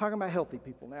 I'm talking about healthy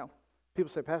people now.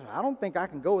 People say, "Pastor, I don't think I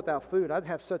can go without food. I'd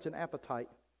have such an appetite."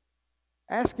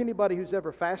 Ask anybody who's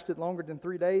ever fasted longer than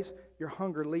 3 days, your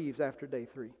hunger leaves after day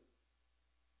 3.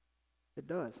 It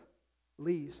does.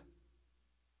 Leaves.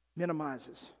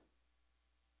 Minimizes.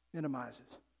 I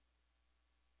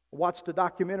watched a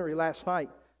documentary last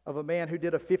night of a man who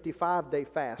did a 55-day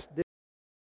fast.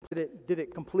 Did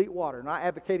it complete water. Not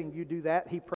advocating you do that.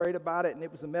 He prayed about it, and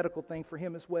it was a medical thing for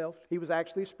him as well. He was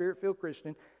actually a Spirit-filled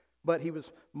Christian, but he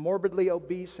was morbidly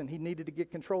obese, and he needed to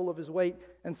get control of his weight.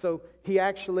 And so he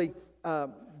actually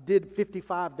did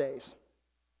 55 days.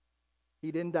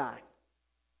 He didn't die.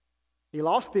 He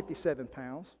lost 57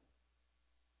 pounds,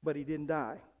 but he didn't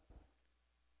die.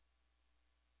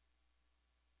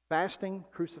 Fasting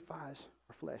crucifies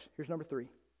our flesh. Here's number 3.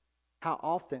 How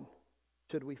often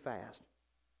should we fast?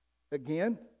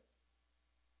 Again,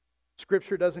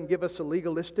 Scripture doesn't give us a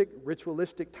legalistic,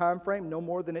 ritualistic time frame, no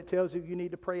more than it tells you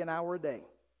need to pray an hour a day.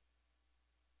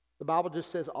 The Bible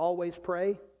just says always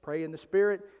pray in the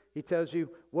Spirit. He tells you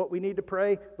what we need to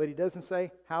pray, but He doesn't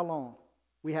say how long.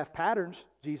 We have patterns.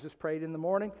 Jesus prayed in the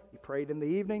morning. He prayed in the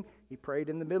evening. He prayed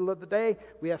in the middle of the day.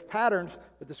 We have patterns,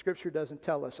 but the Scripture doesn't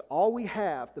tell us. All we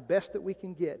have, the best that we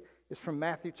can get, is from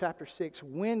Matthew chapter 6,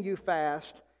 when you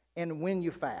fast and when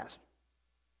you fast.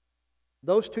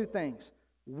 Those two things.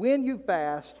 When you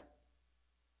fast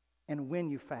and when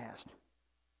you fast.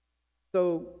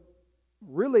 So,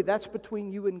 really, that's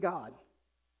between you and God.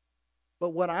 But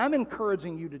what I'm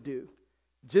encouraging you to do,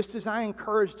 just as I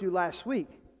encouraged you last week,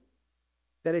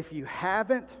 that if you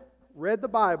haven't read the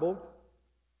Bible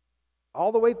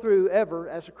all the way through ever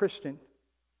as a Christian,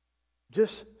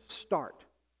 just start.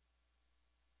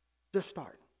 Just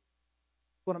start.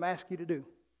 That's what I'm asking you to do.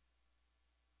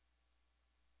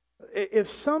 If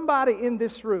somebody in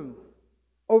this room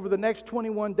over the next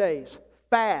 21 days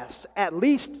fasts, at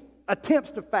least attempts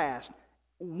to fast,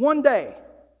 one day,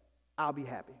 I'll be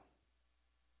happy.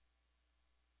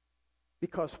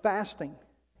 Because fasting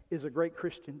is a great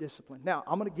Christian discipline. Now,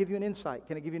 I'm going to give you an insight.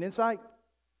 Can I give you an insight?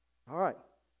 All right.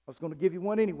 I was going to give you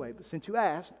one anyway, but since you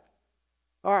asked,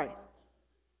 all right.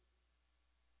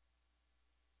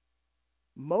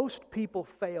 Most people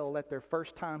fail at their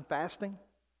first time fasting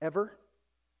ever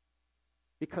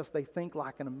because they think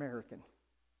like an American.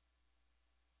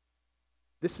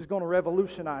 This is going to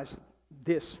revolutionize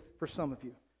this for some of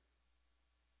you.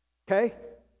 Okay?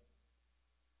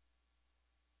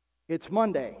 It's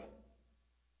Monday.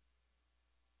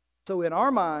 So in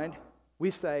our mind,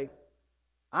 we say,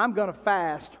 I'm going to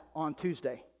fast on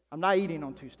Tuesday. I'm not eating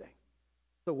on Tuesday.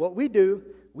 So what we do,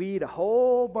 we eat a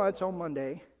whole bunch on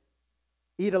Monday,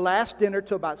 eat a last dinner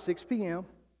till about 6 p.m.,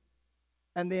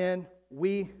 and then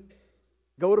we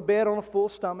go to bed on a full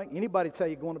stomach. Anybody tell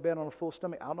you going to bed on a full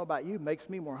stomach? I don't know about you. It makes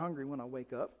me more hungry when I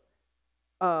wake up.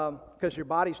 Because your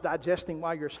body's digesting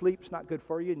while you're asleep. It's not good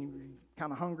for you, and you're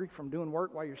kind of hungry from doing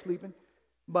work while you're sleeping.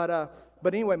 But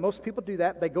anyway, most people do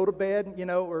that. They go to bed,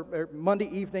 or Monday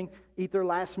evening, eat their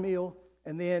last meal,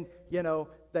 and then,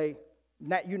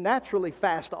 you naturally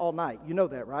fast all night. You know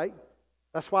that, right?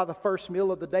 That's why the first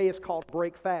meal of the day is called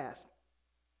break fast.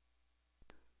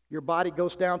 Your body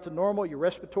goes down to normal, your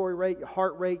respiratory rate, your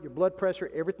heart rate, your blood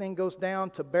pressure, everything goes down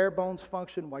to bare bones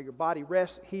function while your body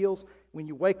rests, heals. When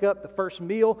you wake up, the first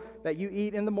meal that you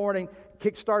eat in the morning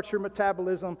kickstarts your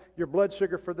metabolism, your blood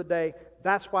sugar for the day.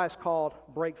 That's why it's called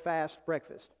break fast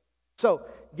breakfast. So,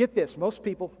 get this. Most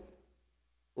people,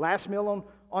 last meal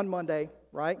on Monday,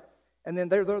 right? And then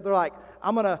they're like,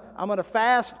 I'm gonna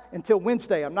fast until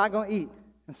Wednesday. I'm not going to eat.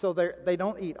 And so they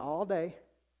don't eat all day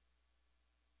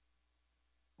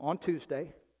on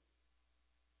Tuesday,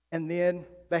 and then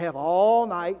they have all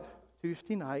night,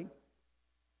 Tuesday night,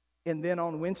 and then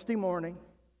on Wednesday morning,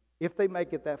 if they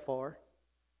make it that far,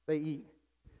 they eat.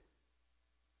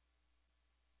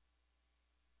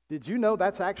 Did you know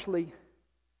that's actually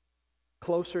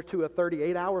closer to a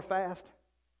 38-hour fast?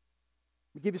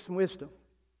 Let me give you some wisdom.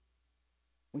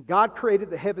 When God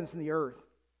created the heavens and the earth,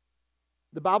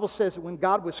 the Bible says that when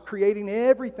God was creating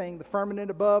everything, the firmament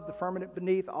above, the firmament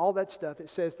beneath, all that stuff, it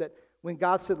says that when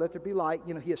God said, let there be light,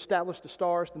 He established the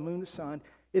stars, the moon, the sun.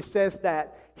 It says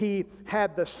that He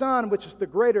had the sun, which is the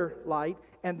greater light,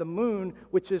 and the moon,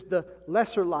 which is the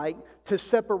lesser light, to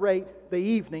separate the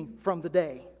evening from the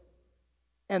day.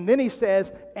 And then He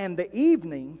says, and the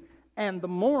evening and the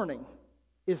morning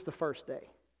is the first day.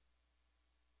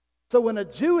 So in a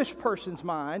Jewish person's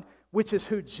mind, which is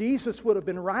who Jesus would have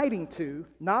been writing to,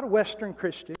 not Western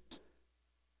Christians.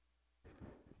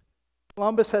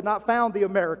 Columbus had not found the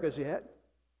Americas yet.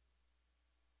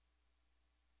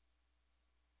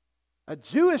 A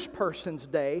Jewish person's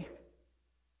day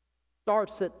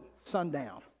starts at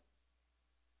sundown.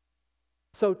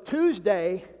 So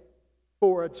Tuesday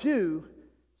for a Jew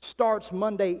starts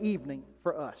Monday evening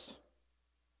for us.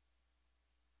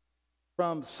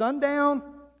 From sundown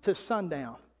to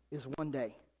sundown is one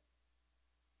day.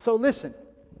 So listen,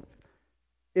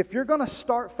 if you're going to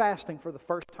start fasting for the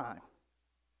first time,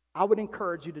 I would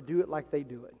encourage you to do it like they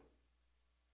do it.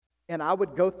 And I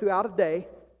would go throughout a day,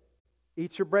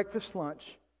 eat your breakfast,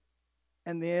 lunch,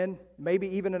 and then maybe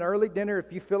even an early dinner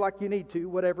if you feel like you need to,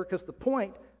 whatever, because the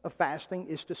point of fasting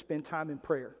is to spend time in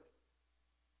prayer.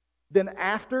 Then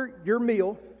after your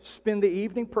meal, spend the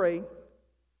evening praying.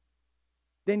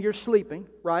 Then you're sleeping,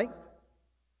 right?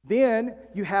 Then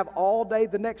you have all day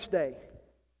the next day.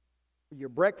 Your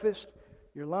breakfast,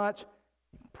 your lunch,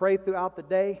 you can pray throughout the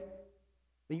day.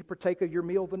 Then you partake of your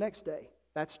meal the next day.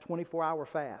 That's 24-hour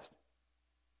fast.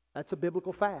 That's a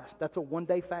biblical fast. That's a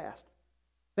one-day fast.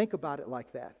 Think about it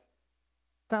like that.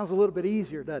 Sounds a little bit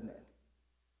easier, doesn't it?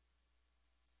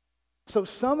 So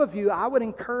some of you, I would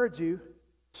encourage you,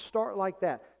 start like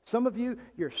that. Some of you,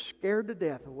 you're scared to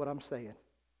death of what I'm saying.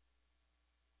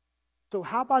 So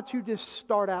how about you just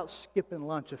start out skipping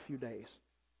lunch a few days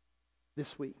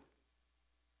this week?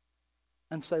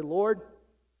 And say, Lord,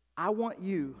 I want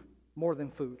you more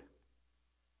than food.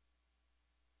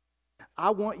 I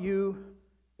want you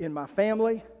in my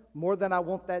family more than I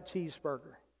want that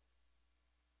cheeseburger.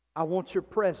 I want your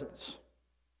presence.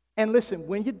 And listen,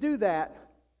 when you do that,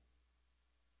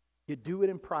 you do it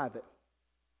in private.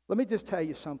 Let me just tell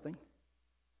you something.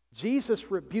 Jesus'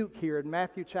 rebuke here in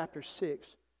Matthew chapter 6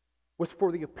 was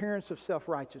for the appearance of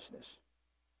self-righteousness.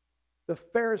 The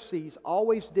Pharisees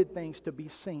always did things to be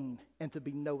seen and to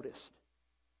be noticed.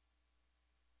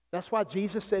 That's why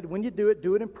Jesus said, when you do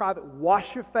it in private.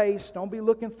 Wash your face. Don't be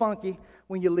looking funky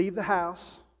when you leave the house.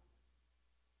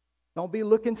 Don't be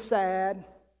looking sad.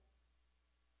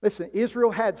 Listen,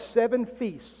 Israel had 7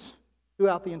 feasts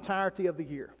throughout the entirety of the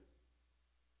year.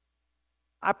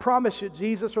 I promise you,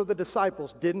 Jesus or the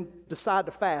disciples didn't decide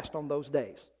to fast on those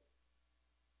days.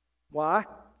 Why?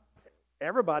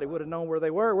 Everybody would have known where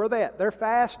they were. Where are they at? They're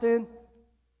fasting.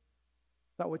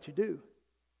 That's not what you do.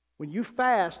 When you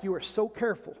fast, you are so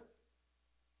careful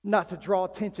not to draw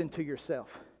attention to yourself.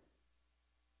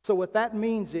 So what that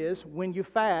means is, when you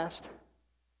fast,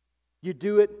 you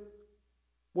do it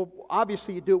Well,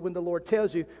 obviously you do it when the Lord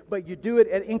tells you, but you do it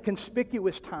at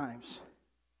inconspicuous times.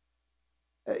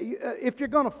 If you're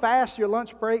going to fast your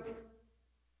lunch break,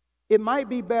 it might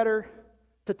be better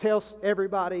to tell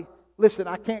everybody, listen,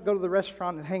 I can't go to the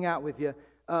restaurant and hang out with you.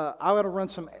 I got to run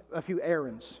a few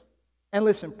errands. And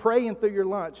listen, praying through your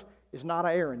lunch is not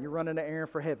an errand. You're running an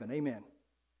errand for heaven. Amen.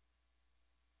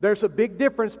 There's a big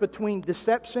difference between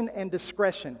deception and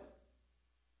discretion.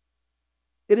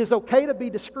 It is okay to be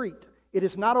discreet. It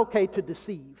is not okay to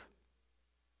deceive.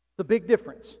 The big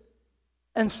difference.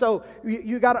 And so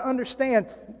you got to understand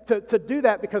to do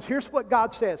that, because here's what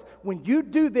God says. When you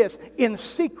do this in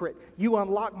secret, you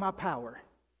unlock my power.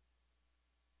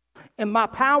 And my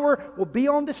power will be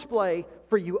on display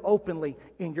for you openly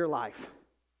in your life.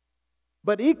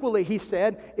 But equally, he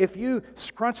said, if you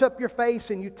scrunch up your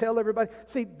face and you tell everybody,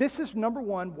 see, this is number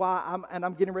one why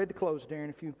I'm getting ready to close, Darren.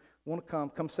 If you want to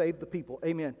come save the people.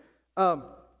 Amen.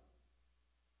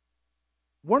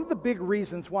 One of the big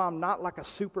reasons why I'm not like a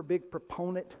super big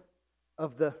proponent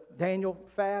of the Daniel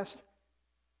fast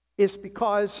is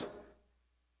because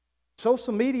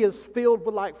social media is filled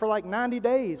with for 90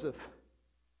 days of,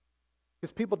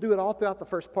 because people do it all throughout the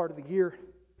first part of the year,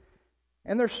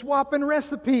 and they're swapping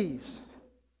recipes.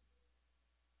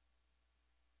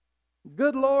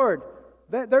 Good Lord,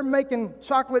 they're making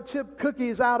chocolate chip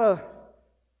cookies out of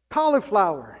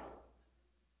cauliflower.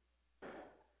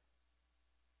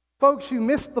 Folks, you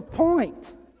missed the point.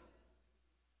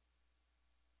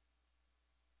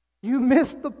 You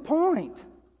missed the point.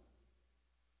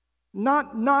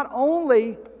 Not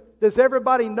only does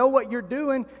everybody know what you're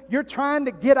doing, you're trying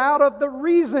to get out of the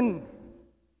reason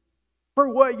for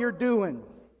what you're doing.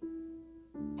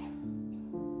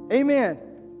 Amen.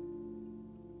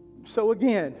 So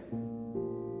again,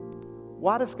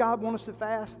 why does God want us to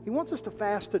fast? He wants us to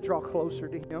fast to draw closer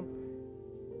to Him.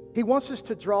 He wants us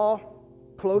to draw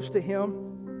close to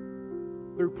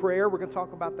Him through prayer. We're going to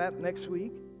talk about that next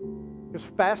week. Because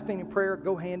fasting and prayer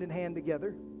go hand in hand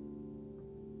together.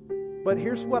 But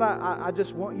here's what I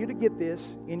just want you to get this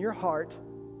in your heart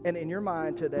and in your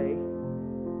mind today.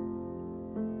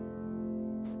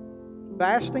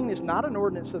 Fasting is not an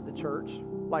ordinance of the church,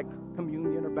 like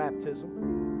communion or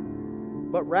baptism,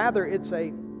 but rather it's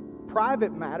a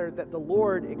private matter that the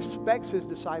Lord expects His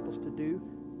disciples to do.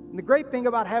 And the great thing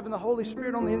about having the Holy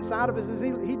Spirit on the inside of us is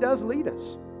He does lead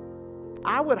us.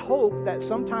 I would hope that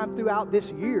sometime throughout this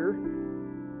year,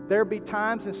 there'll be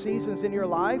times and seasons in your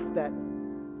life that,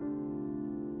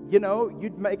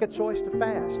 you'd make a choice to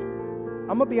fast. I'm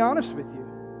going to be honest with you.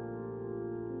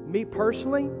 Me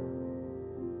personally,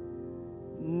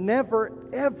 never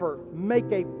ever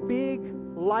make a big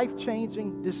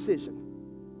life-changing decision.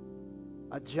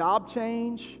 A job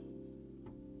change,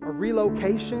 a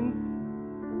relocation,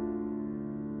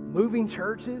 moving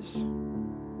churches,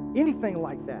 anything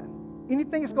like that.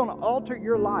 Anything that's going to alter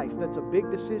your life that's a big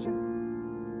decision.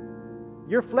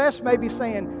 Your flesh may be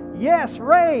saying, yes,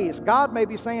 raise. God may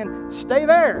be saying, stay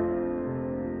there.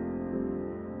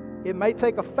 It may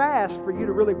take a fast for you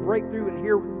to really break through and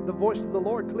hear the voice of the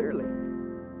Lord clearly.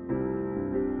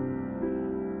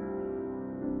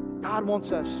 God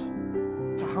wants us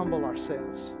to humble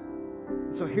ourselves.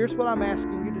 So here's what I'm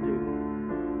asking you to do.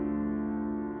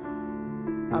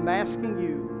 I'm asking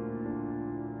you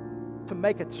to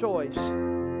make a choice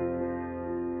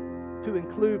to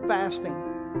include fasting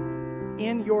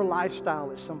in your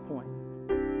lifestyle at some point.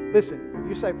 Listen,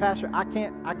 you say, Pastor, I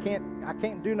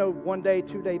can't do no 1 day,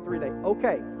 2 day, 3 day.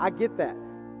 Okay, I get that.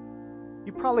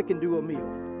 You probably can do a meal.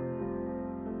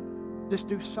 Just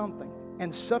do something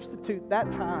and substitute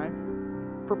that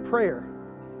time for prayer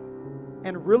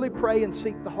and really pray and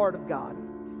seek the heart of God.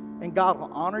 And God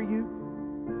will honor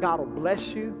you. God will bless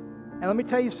you. And let me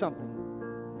tell you something.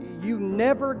 You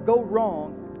never go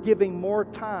wrong giving more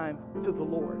time to the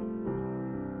Lord.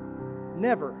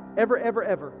 Never, ever, ever,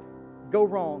 ever go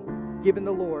wrong giving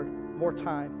the Lord more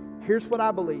time. Here's what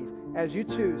I believe. As you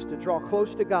choose to draw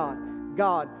close to God,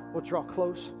 God will draw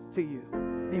close to you.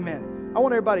 Amen. I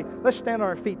want everybody, let's stand on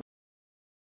our feet.